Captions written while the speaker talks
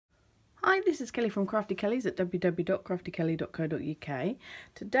Hi, this is Kelly from Crafty Kellys at www.craftykelly.co.uk.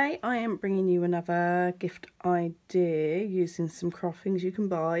 Today I am bringing you another gift idea using some craft things you can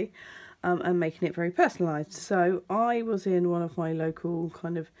buy and making it very personalised. So I was in one of my local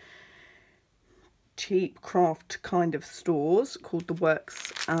kind of cheap craft kind of stores called The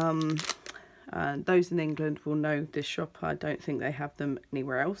Works. And those in England will know this shop. I don't think they have them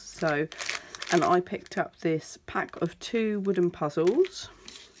anywhere else. And I picked up this pack of 2 wooden puzzles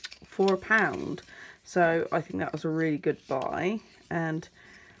for £1, so I think that was a really good buy. And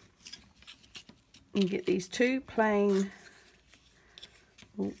you get these 2 plain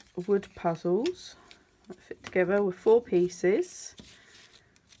wood puzzles that fit together with 4 pieces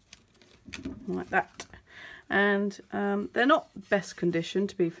like that, and they're not best condition,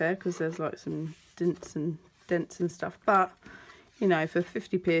 to be fair, because there's like some dents and stuff, but you know, for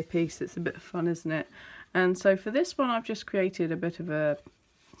 50p a piece it's a bit of fun, isn't it? And so for this one I've just created a bit of a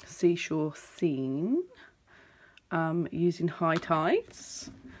seashore scene using high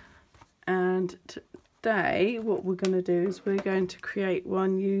tides. And today what we're going to do is we're going to create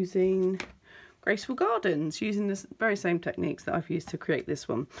one using graceful gardens, using the very same techniques that I've used to create this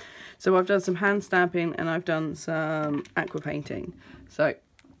one. So I've done some hand stamping and I've done some aqua painting, so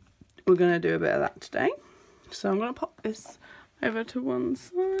we're going to do a bit of that today. So I'm going to pop this over to one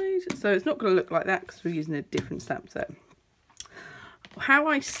side, so it's not going to look like that because we're using a different stamp set. How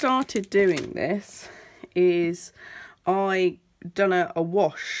I started doing this is I done a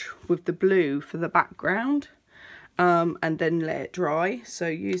wash with the blue for the background and then let it dry. So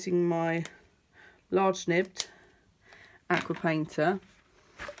using my large nibbed aqua painter,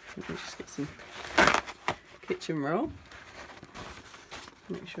 let me just get some kitchen roll,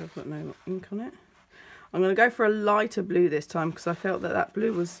 make sure I've got no ink on it. I'm going to go for a lighter blue this time because I felt that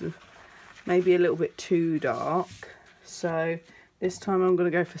blue was maybe a little bit too dark. So this time I'm going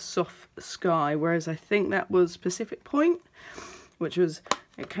to go for soft sky, whereas I think that was Pacific Point, which was,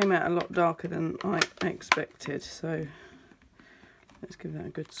 it came out a lot darker than I expected. So let's give that a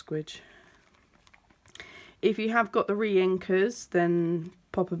good squidge. If you have got the re-inkers, then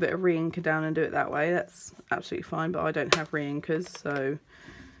pop a bit of re-inker down and do it that way. That's absolutely fine, but I don't have re-inkers, so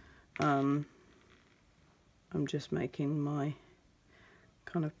I'm just making my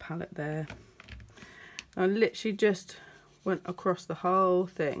kind of palette there. I literally just went across the whole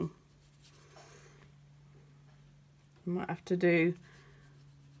thing. I might have to do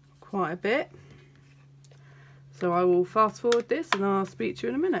quite a bit, so I will fast forward this and I'll speak to you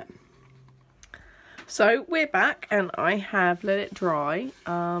in a minute. So we're back and I have let it dry.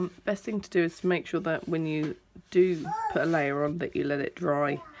 Best thing to do is to make sure that when you do put a layer on that you let it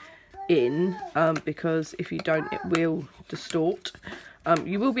dry in, because if you don't it will distort.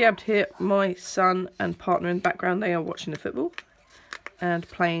 You will be able to hear my son and partner in the background. They are watching the football and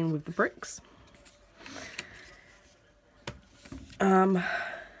playing with the bricks. I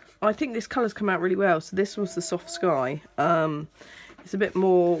think this colour's come out really well. So this was the soft sky. It's a bit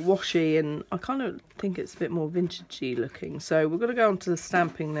more washy and I kind of think it's a bit more vintagey looking. So we're going to go on to the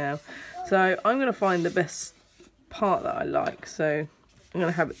stamping now. So I'm going to find the best part that I like. So I'm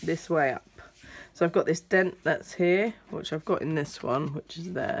going to have it this way up. So I've got this dent that's here, which I've got in this one, which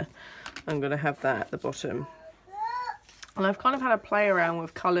is there. I'm going to have that at the bottom. And I've kind of had a play around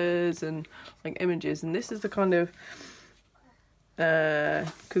with colours and like images, and this is the kind of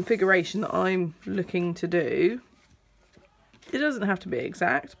configuration that I'm looking to do. It doesn't have to be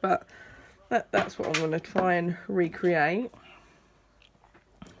exact, but that's what I'm going to try and recreate.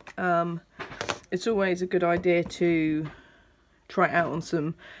 It's always a good idea to try it out on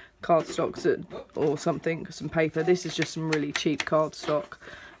some cardstock or something, some paper. This is just some really cheap cardstock,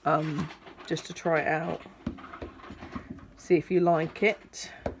 just to try it out, see if you like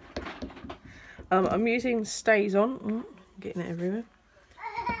it. I'm using Stays On, getting it everywhere,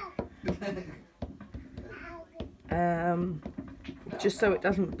 just so it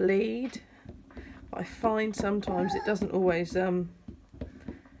doesn't bleed. But I find sometimes it doesn't always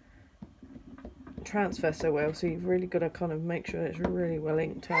transfer so well, so you've really got to kind of make sure it's really well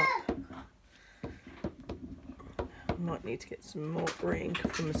inked up. I might need to get some more ink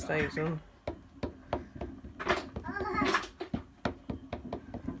from the Stays On.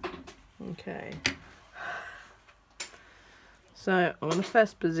 Okay, so I'm going to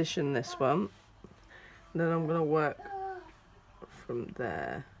first position this one, and then I'm going to work from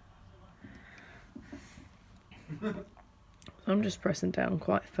there. So I'm just pressing down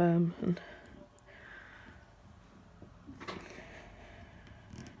quite firm, and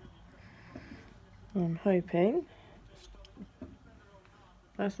I'm hoping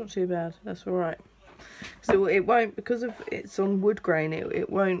that's not too bad. That's all right. So it won't, because of it's on wood grain, it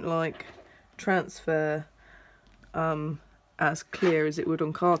won't like transfer as clear as it would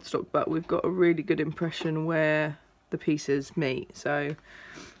on cardstock, but we've got a really good impression where the pieces meet, so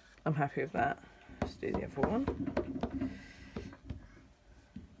I'm happy with that. Let's do the other one.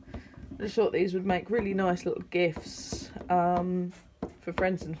 I just thought these would make really nice little gifts for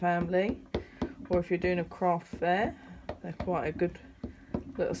friends and family, or if you're doing a craft fair, they're quite a good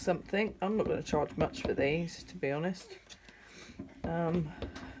little something. I'm not going to charge much for these, to be honest.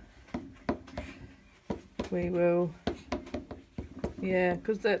 We will, yeah,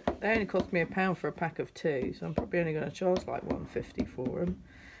 because they only cost me £1 for a pack of 2, so I'm probably only going to charge like £1.50 for them.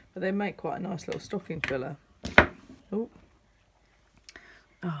 But they make quite a nice little stocking filler. Oh,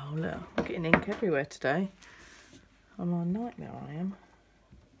 oh look, I'm getting ink everywhere today. I'm on a nightmare, I am.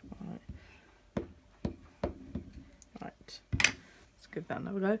 Right, let's give that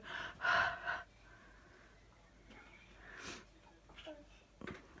another go.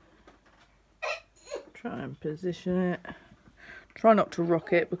 Try and position it. Try not to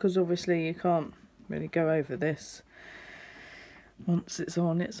rock it, because obviously you can't really go over this. Once it's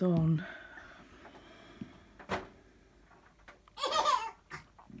on, it's on.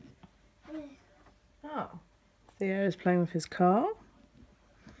 Oh, Theo is playing with his car.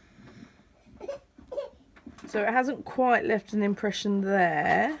 So it hasn't quite left an impression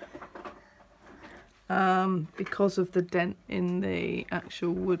there because of the dent in the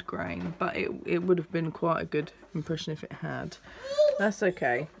actual wood grain, but it would have been quite a good impression if it had. That's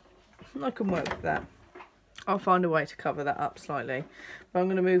okay, I can work with that. I'll find a way to cover that up slightly, but I'm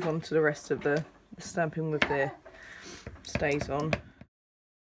going to move on to the rest of the stamping with the stays on.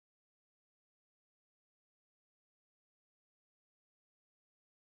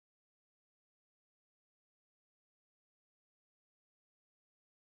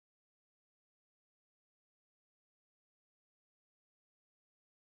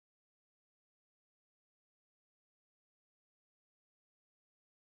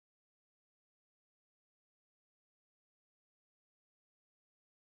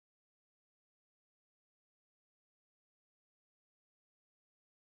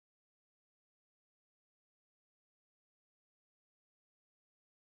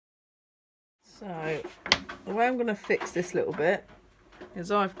 So the way I'm going to fix this little bit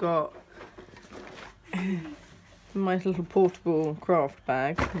is I've got my little portable craft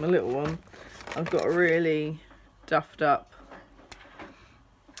bag, my little one. I've got a really duffed up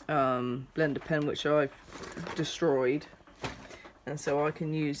blender pen which I've destroyed, and so I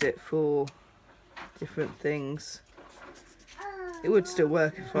can use it for different things. It would still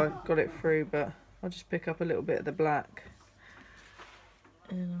work if I got it through, but I'll just pick up a little bit of the black,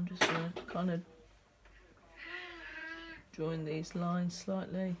 and I'm just going to kind of join these lines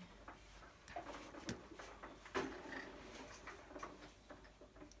slightly.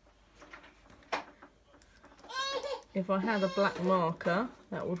 If I had a black marker,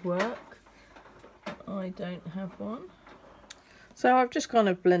 that would work. I don't have one. So I've just kind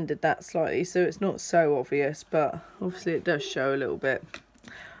of blended that slightly so it's not so obvious, but obviously it does show a little bit.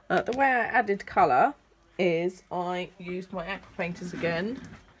 The way I added colour is I used my aqua painters again.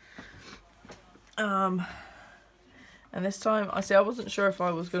 And this time, I wasn't sure if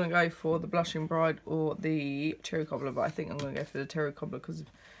I was going to go for the Blushing Bride or the Cherry Cobbler, but I think I'm going to go for the Cherry Cobbler because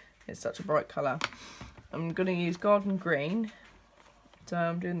it's such a bright colour. I'm going to use Garden Green, so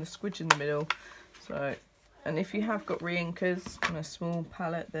I'm doing the squidge in the middle. So, and if you have got re-inkers on a small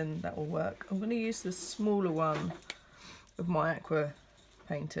palette, then that will work. I'm going to use the smaller one of my aqua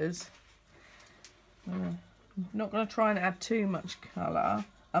painters. I'm not going to try and add too much colour,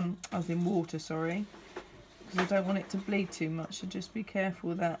 as in water, sorry, because I don't want it to bleed too much, so just be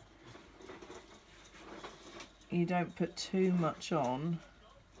careful that you don't put too much on,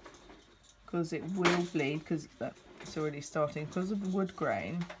 because it will bleed, because it's already starting, because of the wood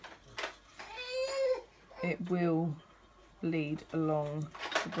grain, it will bleed along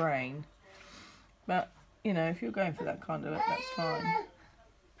the grain. But, you know, if you're going for that kind of look, that's fine.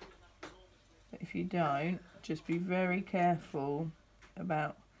 But if you don't, just be very careful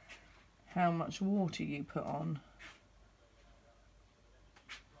about how much water you put on.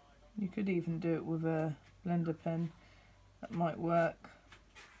 You could even do it with a blender pen, that might work.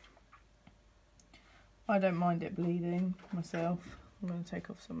 I don't mind it bleeding myself. I'm going to take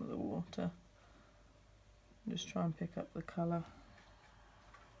off some of the water and just try and pick up the colour.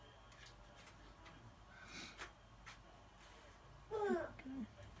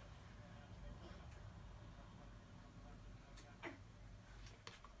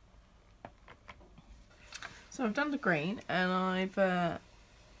 So I've done the green, and I've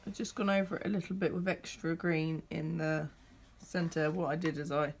I've just gone over it a little bit with extra green in the centre. What I did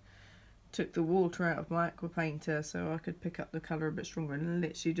is I took the water out of my aqua painter so I could pick up the colour a bit stronger, and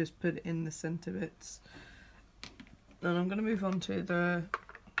literally just put it in the centre bits. And I'm going to move on to the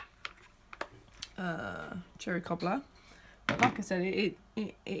cherry cobbler. But like I said, it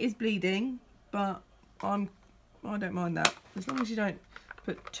is bleeding, but I don't mind that, as long as you don't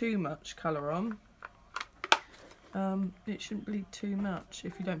put too much colour on. It shouldn't bleed too much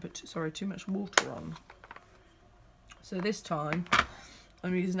if you don't put too much water on. So this time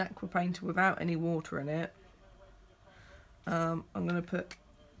I'm using aqua painter without any water in it. I'm going to put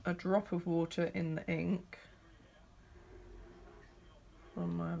a drop of water in the ink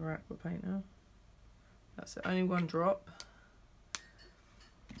from my other aqua painter. That's it, only one drop.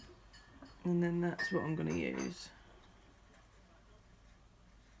 And then that's what I'm going to use.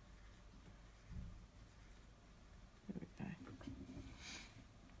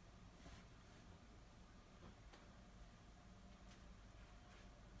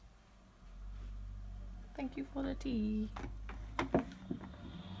 Thank you for the tea.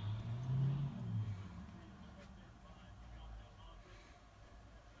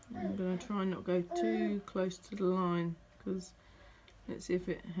 I'm going to try and not go too close to the line, because let's see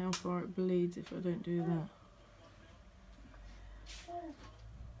how far it bleeds if I don't do that.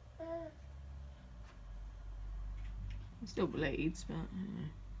 It still bleeds, but you know.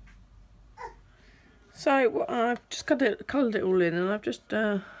 So I've just coloured it all in, and I've just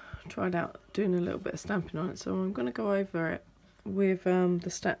tried out doing a little bit of stamping on it, so I'm going to go over it with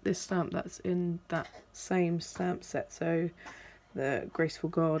this stamp that's in that same stamp set, so the Graceful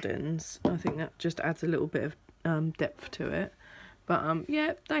Gardens. I think that just adds a little bit of depth to it, but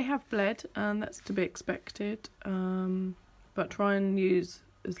yeah, they have bled, and that's to be expected, but try and use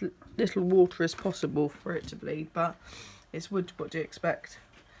as little water as possible for it to bleed, but it's wood, what do you expect?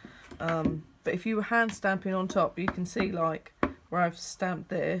 But if you were hand stamping on top, you can see like where I've stamped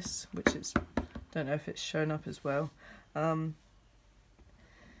this, which is, don't know if it's shown up as well,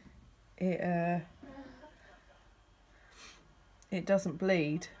 it doesn't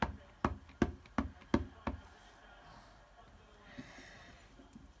bleed.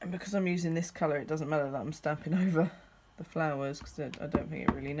 And because I'm using this colour, it doesn't matter that I'm stamping over the flowers, because I don't think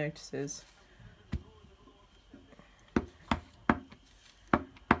it really notices.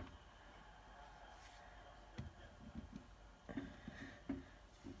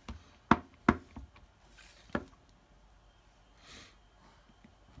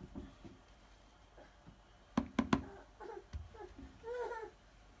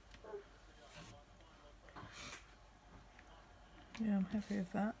 Yeah, I'm happy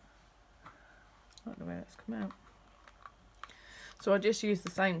with that. I like the way that's come out. So I just used the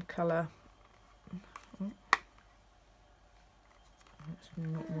same colour. It's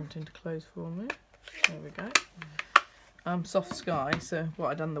not wanting to close for me. There we go. Soft Sky, so what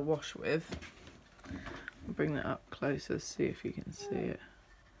I've done the wash with. I'll bring that up closer, see if you can see it.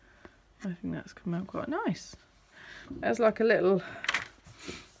 I think that's come out quite nice. There's like a little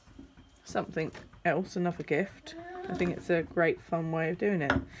something else, another gift. I think it's a great fun way of doing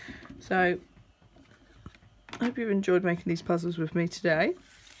it. So I hope you've enjoyed making these puzzles with me today.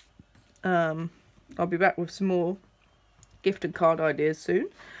 I'll be back with some more gift and card ideas soon.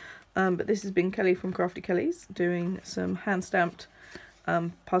 But this has been Kelly from Crafty Kelly's doing some hand stamped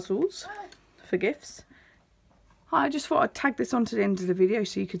puzzles for gifts. I just thought I'd tag this on to the end of the video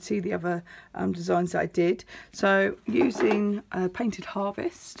so you could see the other designs that I did. So using Painted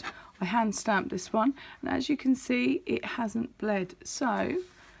Harvest, I hand stamped this one, and as you can see, it hasn't bled. So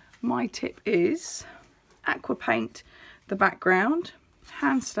my tip is aqua paint the background,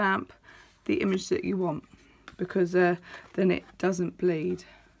 hand stamp the image that you want, because then it doesn't bleed.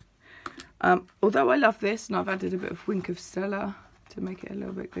 Although I love this, and I've added a bit of Wink of Stella to make it a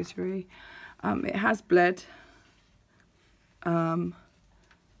little bit glittery, it has bled.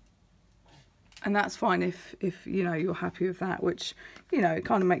 And that's fine if you know you're happy with that, which you know it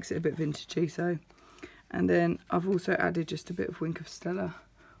kind of makes it a bit vintagey. So, and then I've also added just a bit of Wink of Stella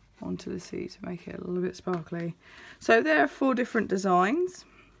onto the sea to make it a little bit sparkly. So there are 4 different designs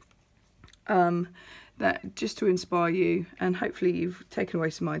that just to inspire you, and hopefully you've taken away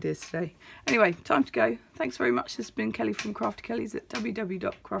some ideas today. Anyway, time to go. Thanks very much. This has been Kelly from Crafty Kelly's at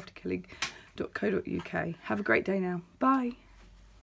www.craftykelly.co.uk. Have a great day now. Bye.